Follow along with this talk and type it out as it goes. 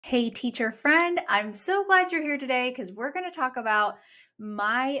Hey, teacher friend, I'm so glad you're here today because we're going to talk about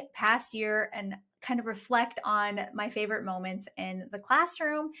my past year and kind of reflect on my favorite moments in the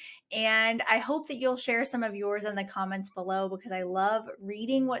classroom. And I hope that you'll share some of yours in the comments below because I love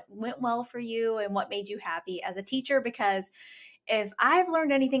reading what went well for you and what made you happy as a teacher. Because if I've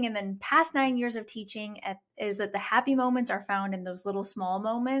learned anything in the past 9 years of teaching, is that the happy moments are found in those little small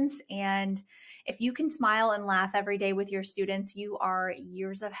moments. And if you can smile and laugh every day with your students, you are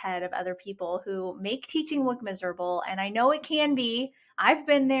years ahead of other people who make teaching look miserable. And I know it can be. I've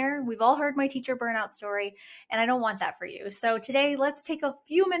been there. We've all heard my teacher burnout story, and I don't want that for you. So today, let's take a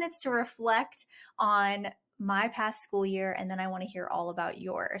few minutes to reflect on my past school year, and then I want to hear all about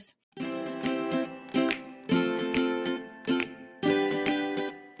yours.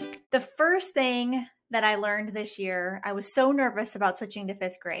 The first thing that I learned this year, I was so nervous about switching to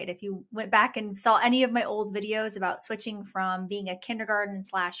fifth grade. If you went back and saw any of my old videos about switching from being a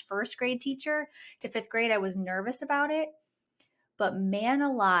kindergarten/first grade teacher to fifth grade, I was nervous about it. But man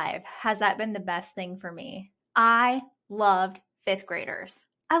alive, has that been the best thing for me. I loved fifth graders.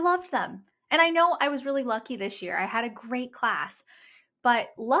 I loved them. And I know I was really lucky this year. I had a great class, but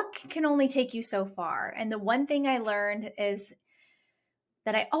luck can only take you so far. And the one thing I learned is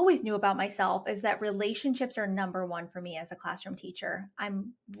that I always knew about myself is that relationships are number one for me as a classroom teacher.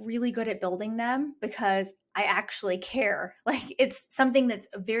 I'm really good at building them because I actually care. Like it's something that's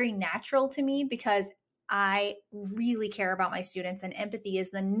very natural to me because I really care about my students, and empathy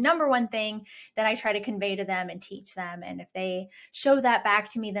is the number one thing that I try to convey to them and teach them. And if they show that back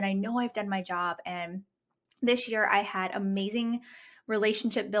to me, then I know I've done my job. And this year I had amazing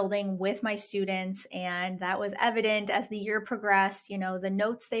relationship building with my students, and that was evident as the year progressed. You know, the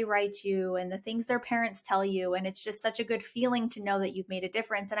notes they write you and the things their parents tell you, and it's just such a good feeling to know that you've made a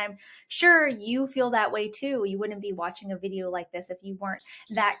difference. And I'm sure you feel that way too. You wouldn't be watching a video like this if you weren't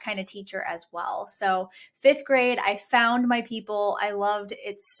that kind of teacher as well. So fifth grade, I found my people. I loved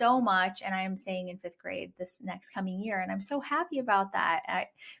it so much, and I am staying in fifth grade this next coming year, and I'm so happy about that.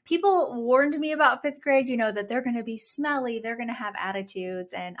 People warned me about fifth grade, you know, that they're going to be smelly, they're going to have attitudes.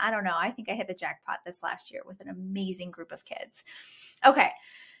 And I don't know, I think I hit the jackpot this last year with an amazing group of kids. Okay.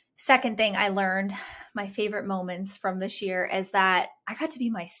 Second thing I learned, my favorite moments from this year, is that I got to be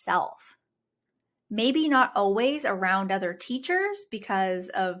myself. Maybe not always around other teachers because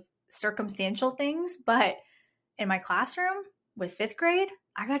of circumstantial things, but in my classroom with fifth grade,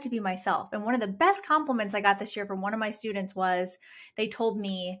 I got to be myself. And one of the best compliments I got this year from one of my students was they told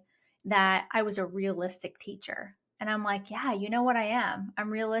me that I was a realistic teacher. And I'm like, yeah, you know what I am.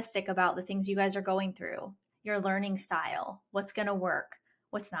 I'm realistic about the things you guys are going through, your learning style, what's going to work,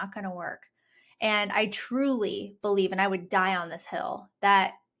 what's not going to work. And I truly believe, and I would die on this hill,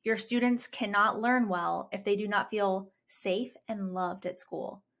 that your students cannot learn well if they do not feel safe and loved at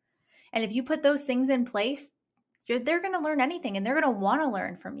school. And if you put those things in place, they're going to learn anything, and they're going to want to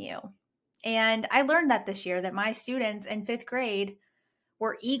learn from you. And I learned that this year, that my students in fifth grade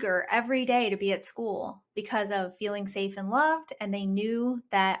were eager every day to be at school because of feeling safe and loved, and they knew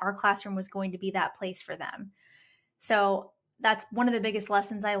that our classroom was going to be that place for them. So that's one of the biggest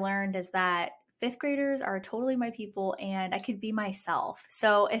lessons I learned, is that fifth graders are totally my people, and I could be myself.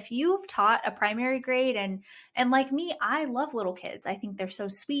 So if you've taught a primary grade and like me, I love little kids. I think they're so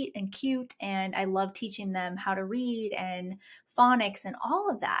sweet and cute, and I love teaching them how to read and phonics and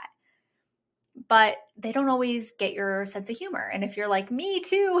all of that. But they don't always get your sense of humor. And if you're like me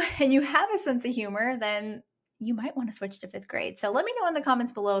too, and you have a sense of humor, then you might want to switch to fifth grade. So let me know in the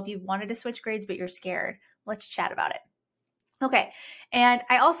comments below if you've wanted to switch grades, but you're scared. Let's chat about it. Okay. And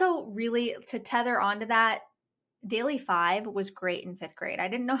I also really, to tether onto that, Daily 5 was great in fifth grade. I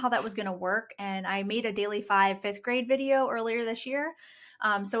didn't know how that was going to work, and I made a Daily 5 fifth grade video earlier this year.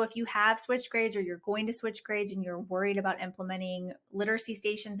 So if you have switched grades, or you're going to switch grades and you're worried about implementing literacy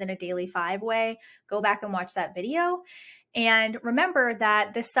stations in a Daily 5 way, go back and watch that video. And remember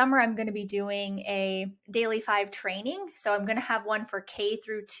that this summer I'm going to be doing a Daily 5 training. So I'm going to have one for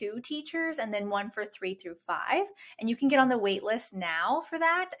K-2 teachers and then one for 3-5. And you can get on the wait list now for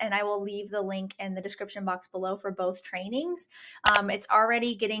that. And I will leave the link in the description box below for both trainings. It's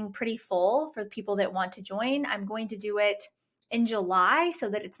already getting pretty full for people that want to join. I'm going to do it in July so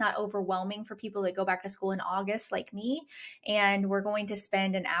that it's not overwhelming for people that go back to school in August like me. And we're going to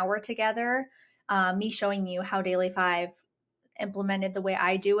spend an hour together, me showing you how Daily 5 implemented the way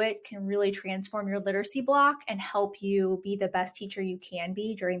I do it can really transform your literacy block and help you be the best teacher you can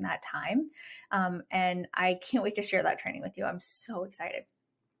be during that time. And I can't wait to share that training with you. I'm so excited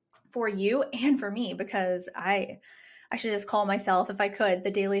for you and for me, because I should just call myself, if I could,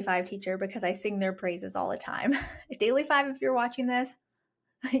 the Daily 5 teacher, because I sing their praises all the time. Daily 5, if you're watching this,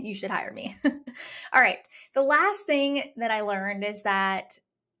 you should hire me. All right. The last thing that I learned is that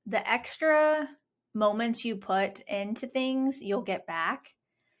the extra moments you put into things, you'll get back.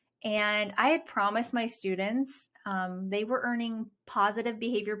 And I had promised my students, they were earning positive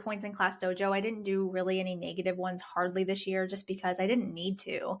behavior points in Class Dojo. I didn't do really any negative ones hardly this year just because I didn't need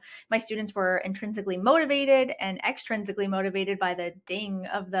to. My students were intrinsically motivated and extrinsically motivated by the ding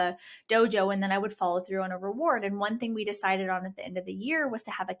of the dojo, and then I would follow through on a reward. And one thing we decided on at the end of the year was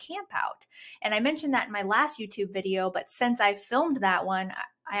to have a camp out. And I mentioned that in my last YouTube video, but since I filmed that one,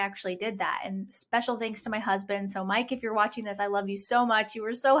 I actually did that. And special thanks to my husband. So Mike, if you're watching this, I love you so much. You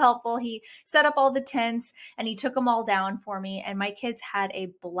were so helpful. He set up all the tents and he took them all down for me. And my kids had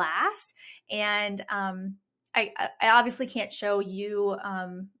a blast. And I obviously can't show you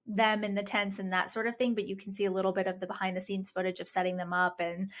them in the tents and that sort of thing, but you can see a little bit of the behind the scenes footage of setting them up.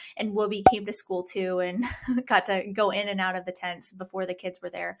 And Whoopi came to school too and got to go in and out of the tents before the kids were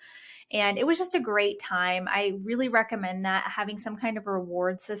there. And it was just a great time. I really recommend that, having some kind of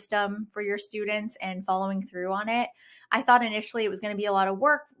reward system for your students and following through on it. I thought initially it was going to be a lot of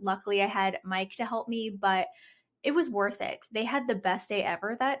work. Luckily, I had Mike to help me, but it was worth it. They had the best day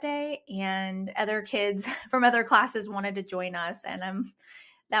ever that day, and other kids from other classes wanted to join us. And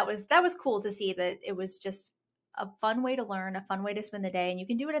that was cool to see that it was just a fun way to learn, a fun way to spend the day. And you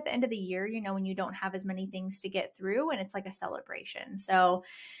can do it at the end of the year, when you don't have as many things to get through, and it's like a celebration. So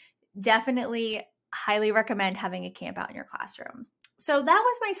definitely highly recommend having a camp out in your classroom. So that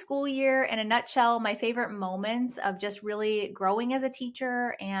was my school year in a nutshell, my favorite moments of just really growing as a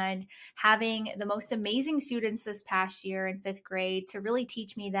teacher and having the most amazing students this past year in 5th grade to really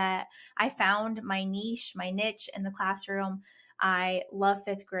teach me that I found my niche, my niche in the classroom. I love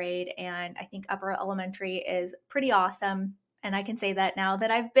 5th grade, and I think upper elementary is pretty awesome. And I can say that now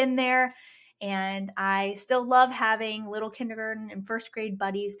that I've been there. And I still love having little kindergarten and 1st grade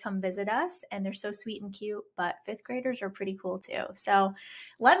buddies come visit us, and they're so sweet and cute, but 5th graders are pretty cool too. So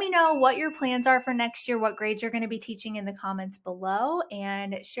let me know what your plans are for next year, what grades you're going to be teaching in the comments below,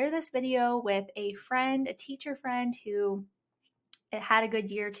 and share this video with a friend, a teacher friend who had a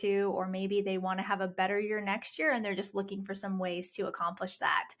good year too, or maybe they want to have a better year next year and they're just looking for some ways to accomplish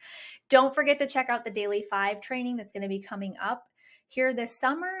that. Don't forget to check out the Daily 5 training that's going to be coming up here this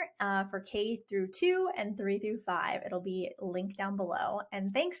summer for K through 2 and 3 through 5. It'll be linked down below.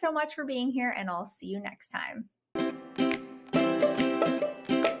 And thanks so much for being here, and I'll see you next time.